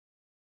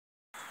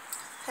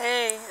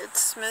Hey,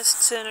 it's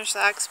Miss Tenor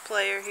Sax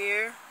Player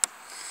here.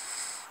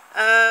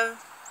 I've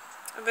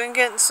been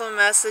getting some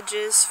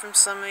messages from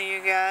some of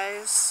you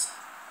guys.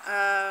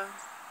 Uh,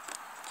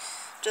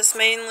 just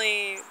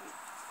mainly,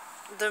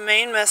 the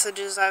main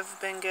messages I've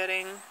been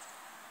getting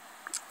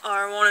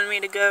are wanting me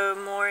to go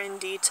more in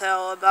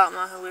detail about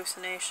my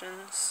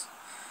hallucinations.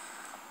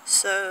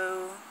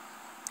 So,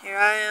 here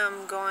I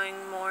am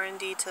going more in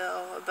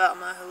detail about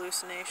my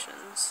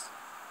hallucinations.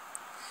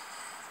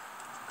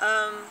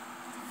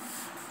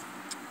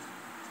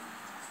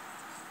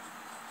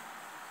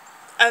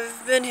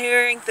 I've been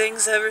hearing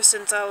things ever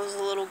since I was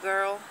a little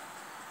girl,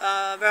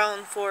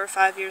 around 4 or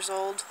 5 years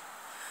old.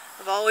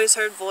 I've always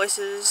heard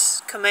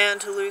voices,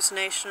 command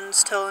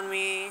hallucinations, telling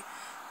me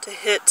to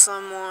hit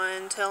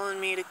someone,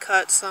 telling me to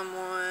cut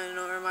someone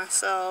or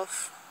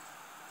myself.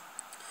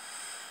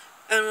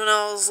 And when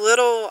I was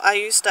little, I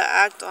used to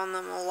act on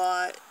them a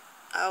lot.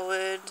 I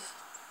would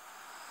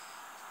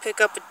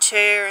pick up a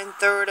chair and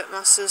throw it at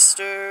my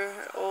sister,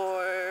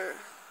 or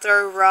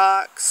throw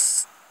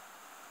rocks,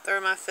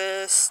 throw my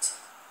fist.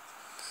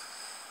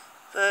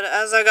 But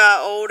as I got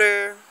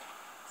older,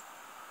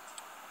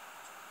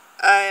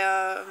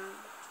 I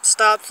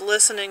stopped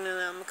listening to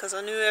them because I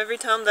knew every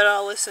time that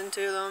I listened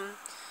to them,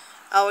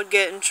 I would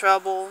get in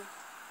trouble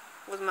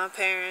with my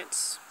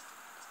parents.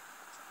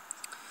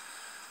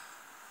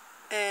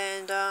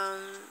 And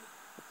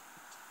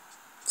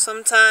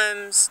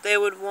sometimes they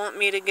would want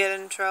me to get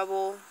in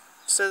trouble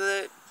so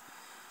that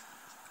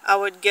I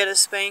would get a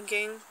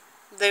spanking.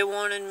 They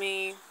wanted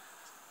me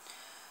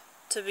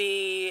to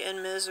be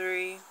in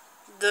misery.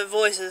 The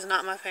voices,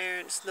 not my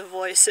parents, the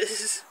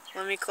voices.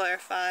 Let me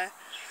clarify.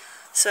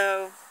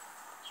 So,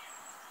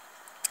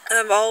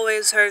 I've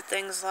always heard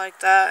things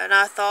like that, and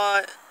I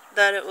thought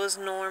that it was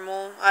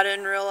normal. I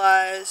didn't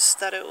realize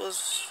that it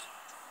was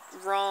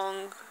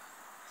wrong,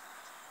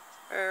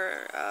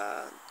 or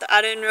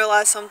I didn't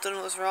realize something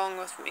was wrong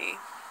with me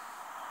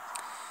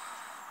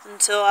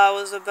until I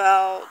was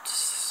about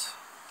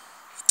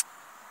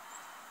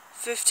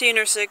 15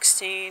 or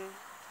 16.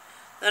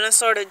 Then I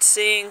started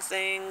seeing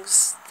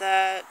things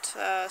that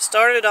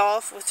started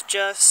off with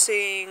just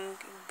seeing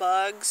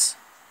bugs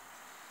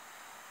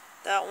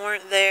that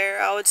weren't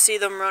there. I would see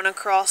them run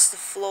across the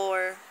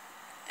floor,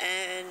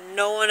 and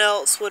no one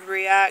else would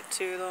react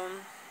to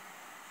them.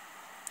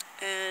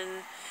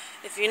 And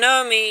if you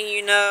know me,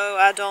 you know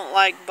I don't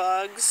like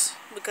bugs,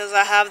 because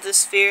I have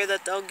this fear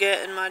that they'll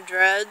get in my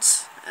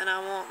dreads and I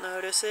won't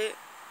notice it.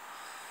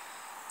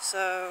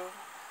 So,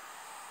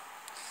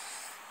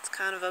 it's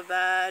kind of a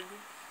bad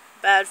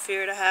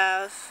fear to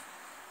have,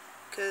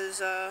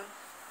 because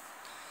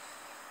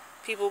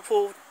people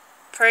pull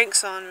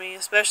pranks on me,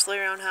 especially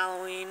around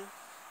Halloween.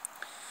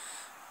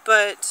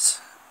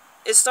 But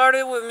it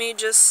started with me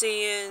just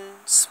seeing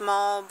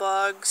small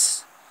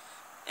bugs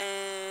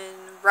and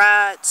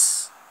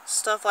rats,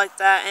 stuff like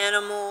that,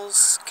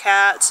 animals,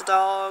 cats,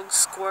 dogs,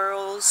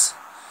 squirrels.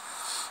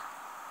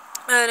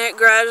 And it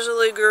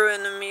gradually grew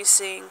into me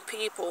seeing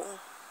people.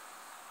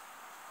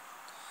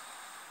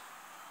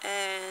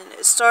 And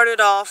it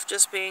started off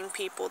just being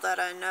people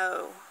that I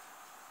know,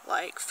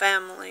 like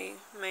family,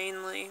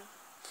 mainly.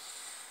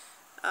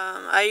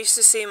 I used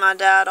to see my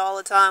dad all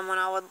the time when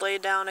I would lay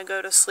down to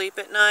go to sleep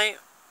at night.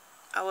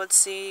 I would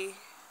see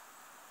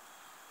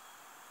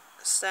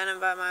standing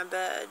by my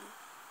bed.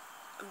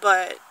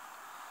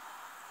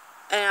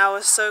 And I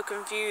was so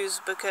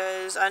confused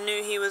because I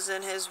knew he was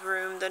in his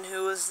room, then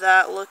who was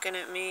that looking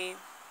at me?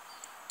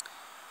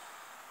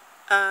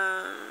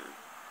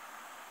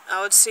 I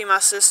would see my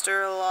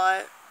sister a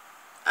lot.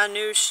 I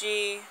knew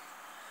she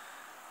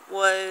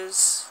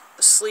was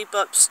asleep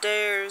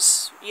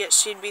upstairs, yet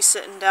she'd be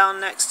sitting down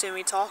next to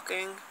me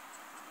talking.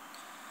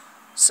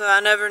 So I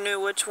never knew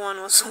which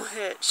one was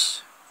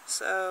which.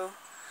 So,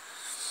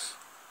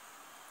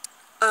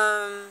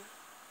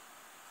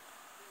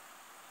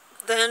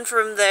 then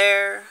from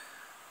there,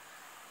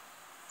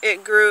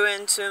 it grew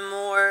into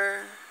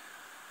more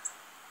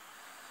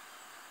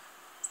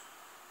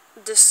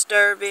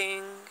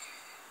disturbing,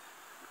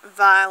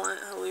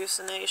 violent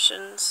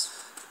hallucinations.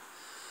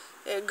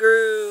 It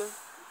grew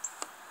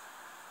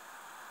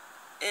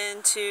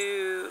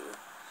into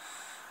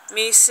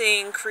me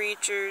seeing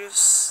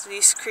creatures,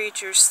 these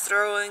creatures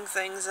throwing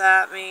things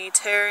at me,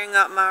 tearing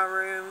up my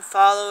room,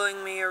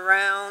 following me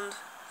around,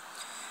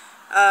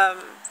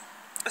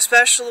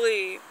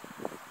 especially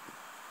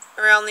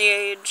around the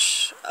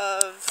age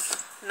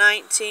of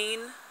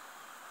 19.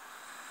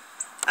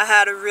 I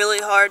had a really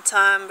hard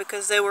time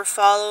because they were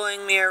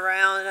following me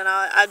around, and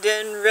I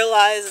didn't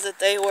realize that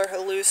they were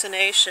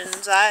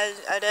hallucinations. I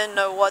didn't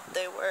know what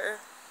they were.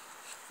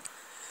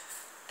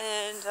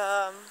 And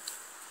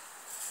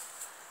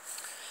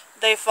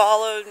they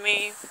followed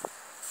me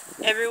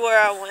everywhere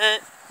I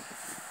went.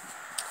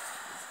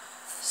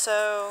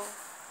 So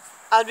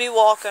I'd be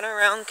walking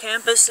around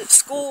campus at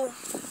school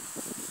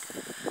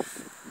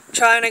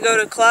trying to go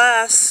to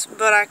class,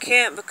 but I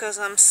can't because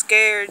I'm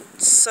scared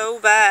so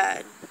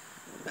bad.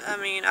 I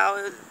mean, I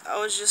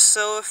was just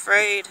so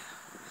afraid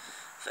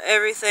of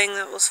everything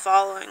that was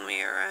following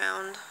me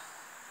around.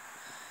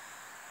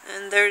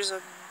 And there's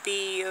a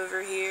bee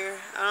over here.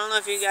 I don't know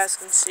if you guys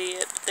can see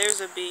it, but there's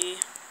a bee.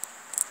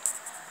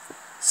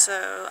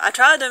 So I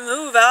tried to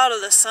move out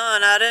of the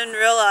sun. I didn't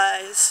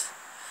realize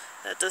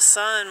that the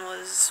sun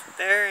was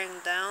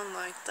bearing down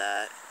like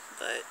that.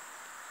 But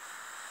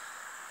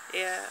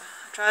yeah,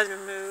 I tried to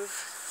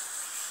move.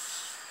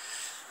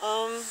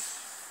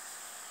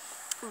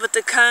 But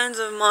the kinds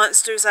of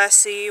monsters I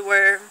see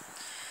were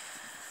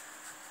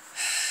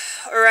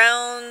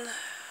around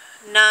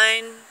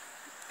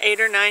 8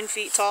 or 9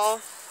 feet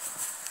tall,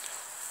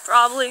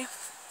 probably.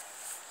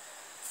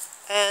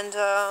 And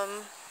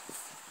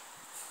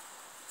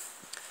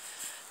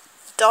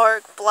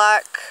dark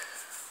black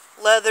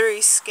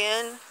leathery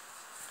skin.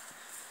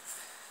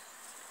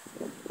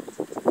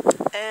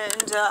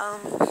 And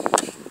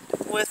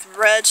with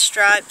red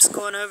stripes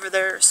going over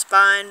their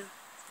spine.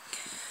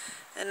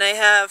 And they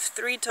have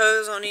 3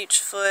 toes on each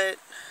foot.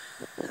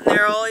 And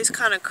they're always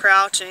kind of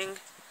crouching.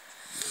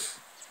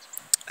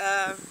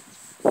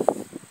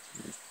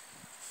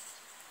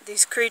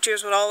 These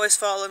creatures would always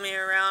follow me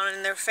around,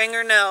 and their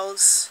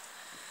fingernails,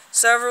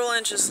 several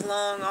inches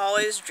long,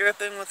 always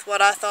dripping with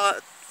what I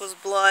thought was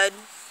blood.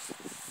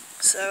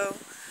 So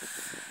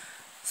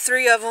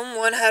 3 of them,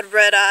 one had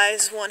red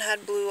eyes, one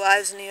had blue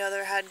eyes, and the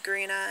other had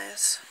green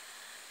eyes.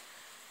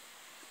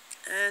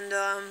 And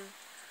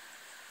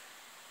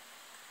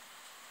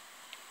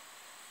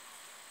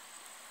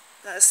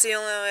that's the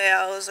only way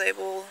I was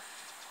able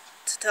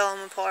to tell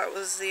them apart,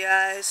 was the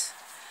eyes.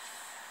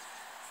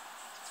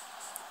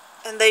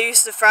 And they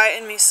used to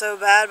frighten me so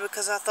bad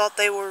because I thought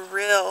they were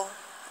real.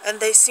 And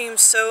they seemed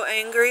so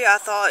angry. I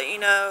thought, you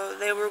know,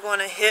 they were going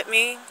to hit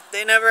me.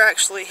 They never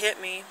actually hit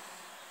me.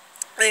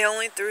 They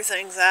only threw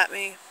things at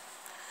me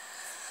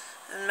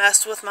and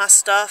messed with my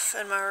stuff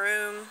in my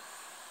room.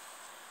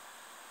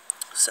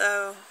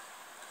 So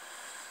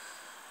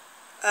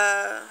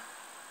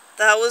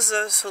that was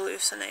those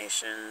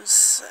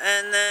hallucinations.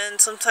 And then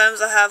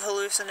sometimes I have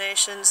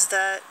hallucinations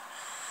that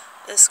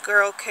this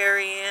girl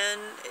Carrie Ann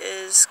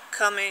is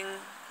coming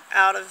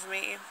out of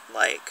me,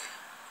 like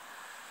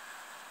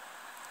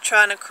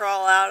trying to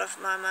crawl out of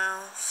my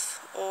mouth,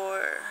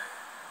 or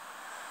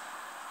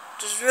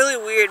just really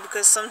weird,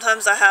 because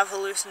sometimes I have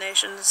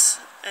hallucinations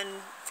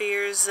and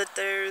fears that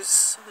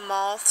there's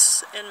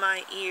moths in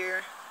my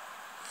ear.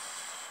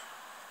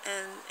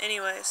 And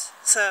anyways,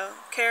 so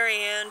Carrie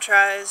Ann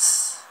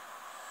tries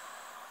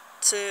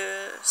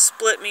to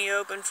split me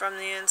open from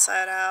the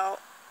inside out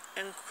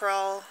and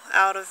crawl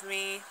out of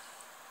me.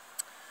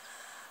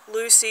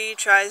 Lucy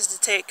tries to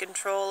take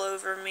control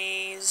over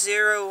me.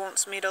 Zero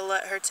wants me to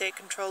let her take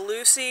control.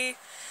 Lucy,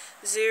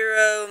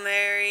 Zero,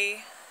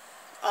 Mary,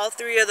 all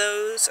 3 of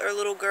those are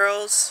little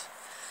girls.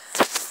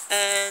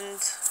 And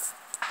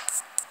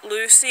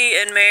Lucy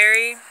and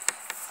Mary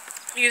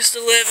used to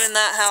live in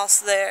that house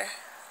there.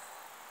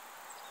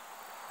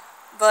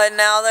 But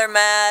now they're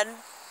mad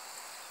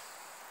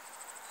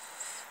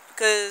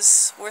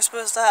because we're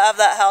supposed to have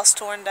that house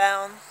torn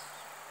down.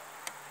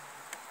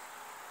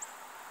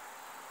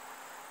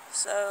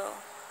 So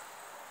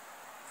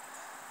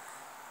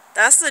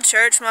that's the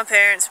church my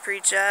parents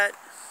preach at.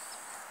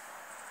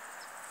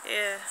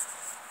 Yeah.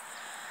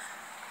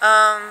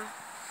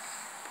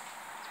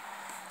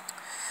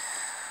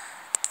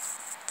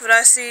 But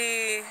I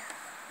see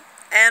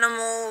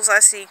animals, I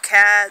see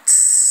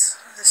cats,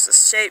 there's a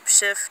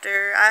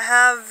shapeshifter. I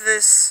have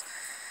this,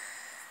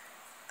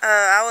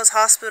 I was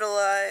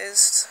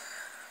hospitalized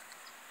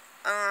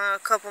a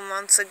couple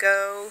months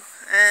ago,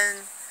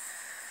 and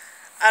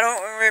I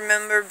don't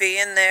remember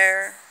being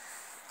there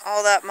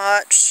all that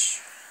much,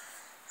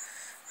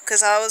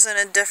 because I was in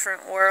a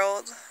different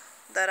world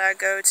that I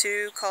go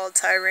to called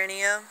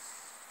Tyrannia.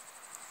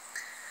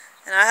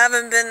 And I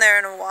haven't been there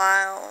in a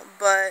while,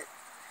 but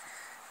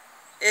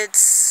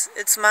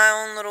it's my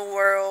own little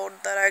world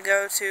that I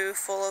go to,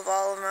 full of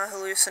all of my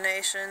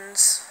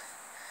hallucinations.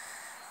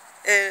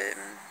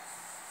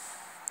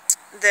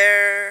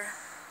 Their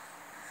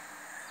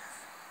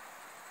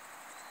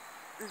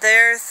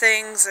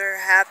things are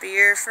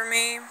happier for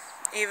me,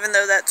 even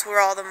though that's where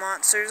all the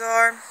monsters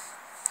are.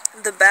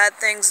 The bad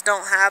things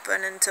don't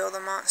happen until the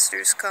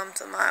monsters come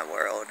to my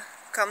world,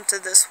 come to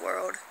this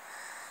world.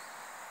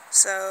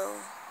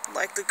 So,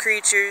 like the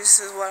creatures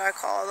is what I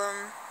call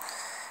them.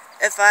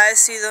 If I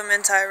see them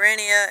in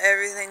Tyrannia,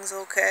 everything's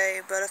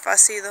okay, but if I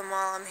see them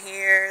while I'm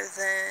here,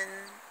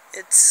 then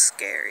it's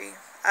scary.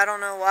 I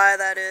don't know why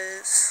that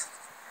is,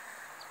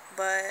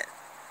 but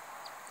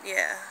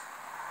yeah.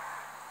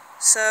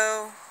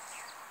 So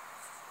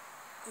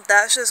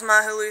that's just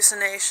my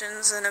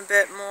hallucinations in a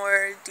bit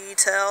more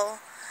detail.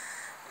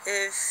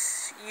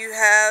 If you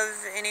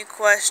have any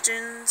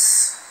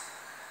questions,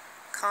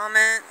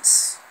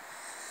 comments,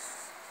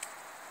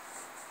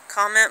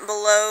 comment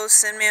below,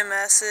 send me a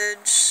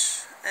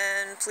message,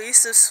 and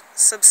please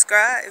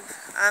subscribe.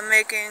 I'm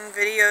making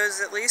videos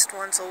at least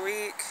once a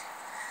week,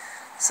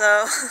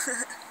 so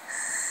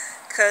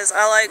because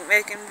I like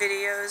making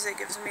videos, it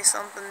gives me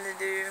something to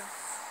do.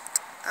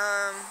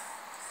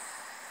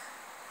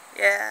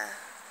 yeah,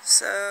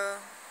 so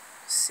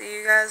see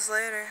you guys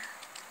later.